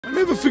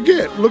never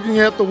forget looking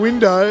out the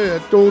window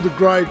at all the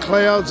grey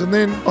clouds, and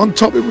then on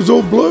top it was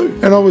all blue,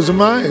 and I was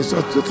amazed.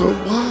 I just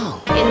thought,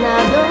 wow. In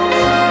other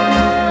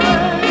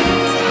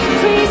words,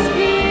 please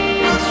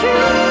be true.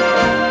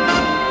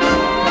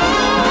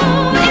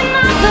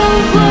 In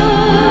other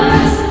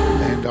words,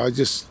 And I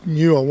just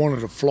knew I wanted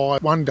to fly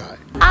one day.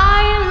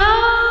 I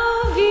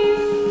love you.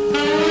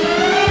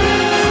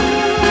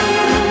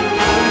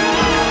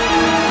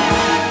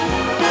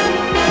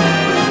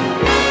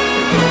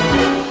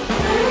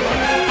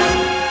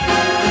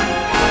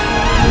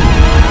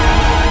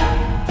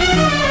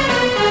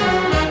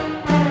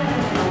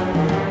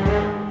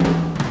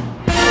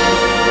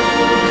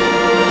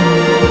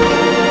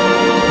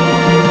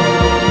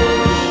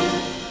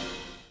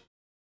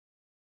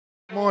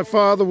 My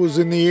father was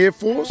in the Air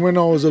Force when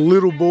I was a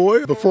little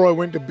boy. Before I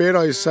went to bed,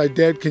 I used to say,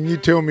 Dad, can you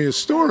tell me a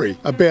story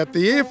about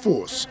the Air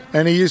Force?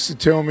 And he used to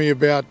tell me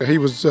about he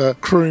was a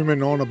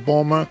crewman on a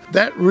bomber.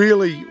 That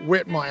really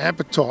whet my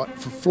appetite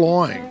for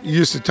flying. He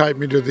used to take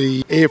me to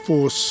the Air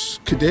Force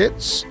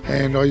cadets,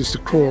 and I used to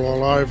crawl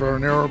all over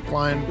an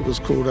aeroplane. It was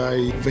called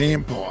a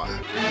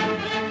Vampire.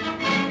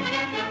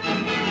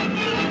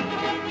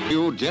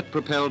 New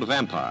jet-propelled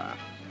Vampire.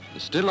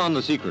 Still on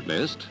the secret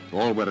list,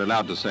 all we're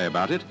allowed to say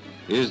about it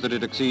is that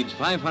it exceeds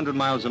 500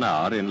 miles an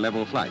hour in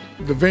level flight.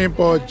 The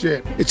Vampire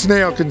jet. It's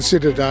now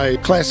considered a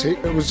classic.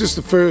 It was just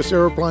the first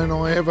aeroplane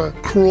I ever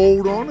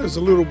crawled on as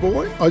a little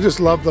boy. I just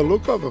loved the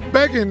look of them.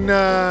 Back in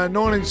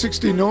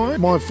 1969,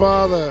 my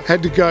father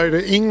had to go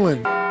to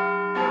England.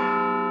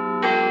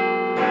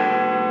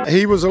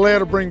 He was allowed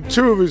to bring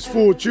 2 of his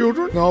 4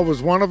 children. I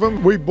was one of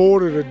them. We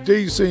boarded a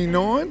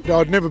DC-9.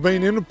 I'd never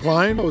been in a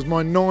plane. It was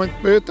my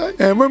 9th birthday.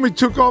 And when we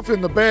took off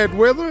in the bad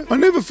weather, I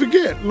never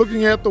forget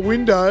looking out the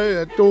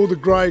window at all the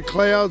grey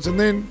clouds, and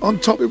then on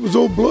top it was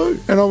all blue.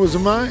 And I was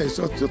amazed.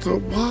 I just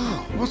thought,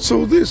 wow, what's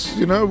all this?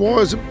 You know, why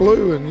is it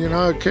blue? And, you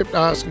know, I kept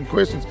asking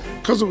questions.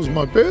 Because it was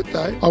my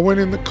birthday, I went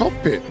in the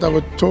cockpit. They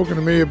were talking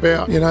to me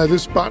about, you know,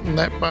 this button,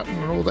 that button,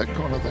 and all that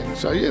kind of thing.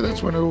 So, yeah,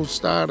 that's when it all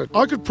started.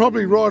 I could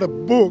probably write a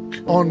book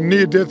on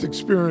near-death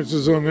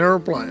experiences on an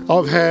aeroplane.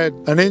 I've had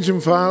an engine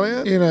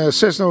failure in a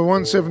Cessna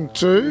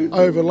 172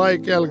 over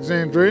Lake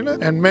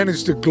Alexandrina and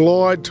managed to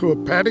glide to a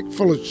paddock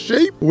full of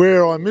sheep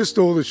where I missed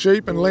all the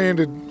sheep and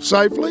landed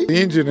safely.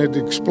 The engine had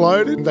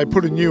exploded, and they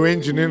put a new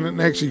engine in it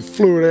and actually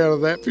flew it out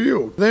of that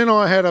field. Then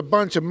I had a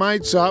bunch of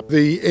mates up.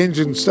 The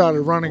engine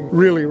started running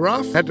really rough.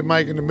 Had to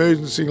make an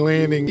emergency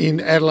landing in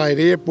Adelaide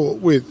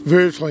Airport with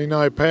virtually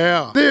no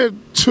power. There are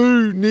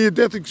 2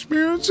 near-death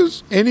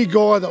experiences. Any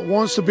guy that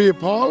wants to be a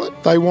pilot,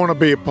 they want to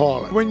be a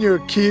pilot. When you're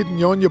a kid and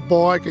you're on your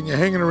bike and you're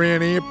hanging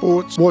around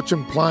airports,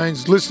 watching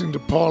planes, listening to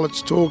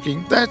pilots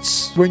talking,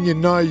 that's when you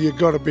know you've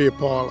got to be a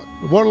pilot.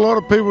 What a lot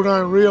of people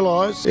don't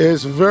realise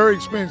is it's very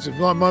expensive.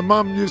 Like my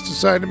mum used to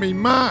say to me,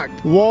 Mark,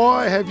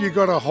 why have you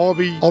got a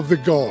hobby of the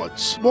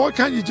gods? Why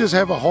can't you just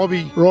have a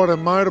hobby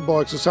riding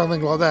motorbikes or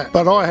something like that?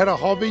 But I had a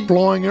hobby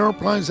flying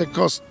aeroplanes that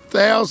cost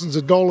thousands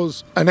of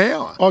dollars an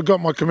hour. I got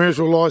my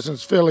commercial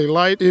licence fairly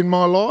late in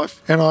my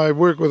life, and I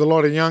worked with a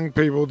lot of young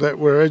people that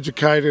were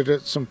educated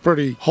at some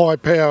pretty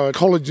high-powered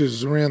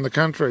colleges around the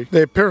country.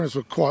 Their parents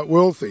were quite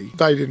wealthy.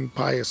 They didn't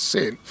pay a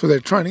cent for their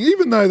training,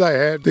 even though they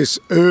had this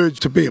urge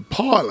to be a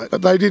pilot,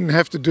 but they didn't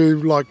have to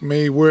do like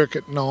me, work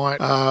at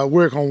night,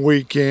 work on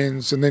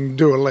weekends, and then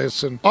do a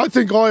lesson. I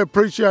think I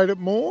appreciate it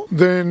more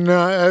than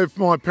if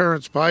my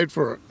parents paid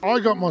for it. I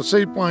got my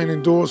seaplane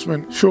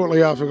endorsement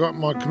shortly after I got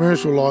my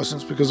commercial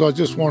licence because I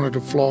just wanted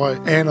to fly,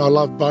 and I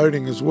love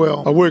boating as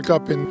well. I worked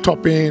up in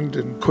Top End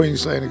and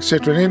Queensland,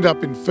 etc., and ended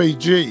up in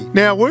Fiji.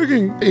 Now,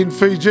 working in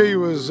Fiji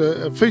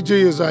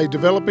Fiji is a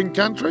developing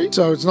country,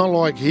 so it's not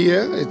like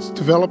here, it's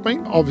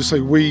developing.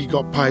 Obviously, we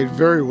got paid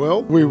very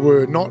well. We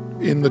were not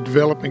in the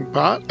developing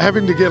part.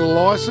 Having to get a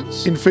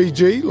licence in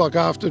Fiji, like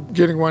after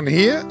getting one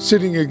here,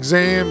 sitting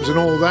exams and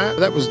all that,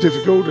 that was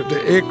difficult.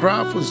 The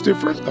aircraft was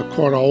different, a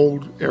quite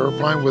old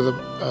aeroplane with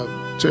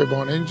a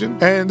turbine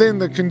engine. And then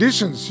the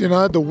conditions, you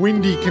know, the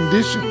windy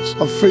conditions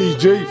of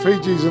Fiji.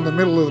 Fiji's in the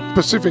middle of the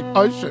Pacific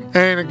Ocean,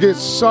 and it gets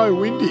so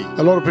windy.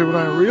 A lot of people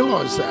don't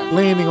realise that.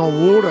 Landing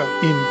on water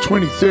in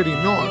 20, 30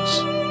 knots,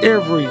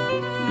 every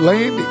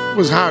landing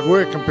was hard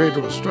work compared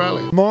to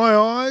Australia. My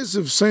eyes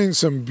have seen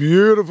some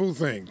beautiful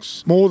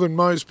things, more than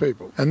most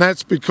people, and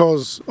that's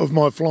because of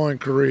my flying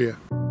career.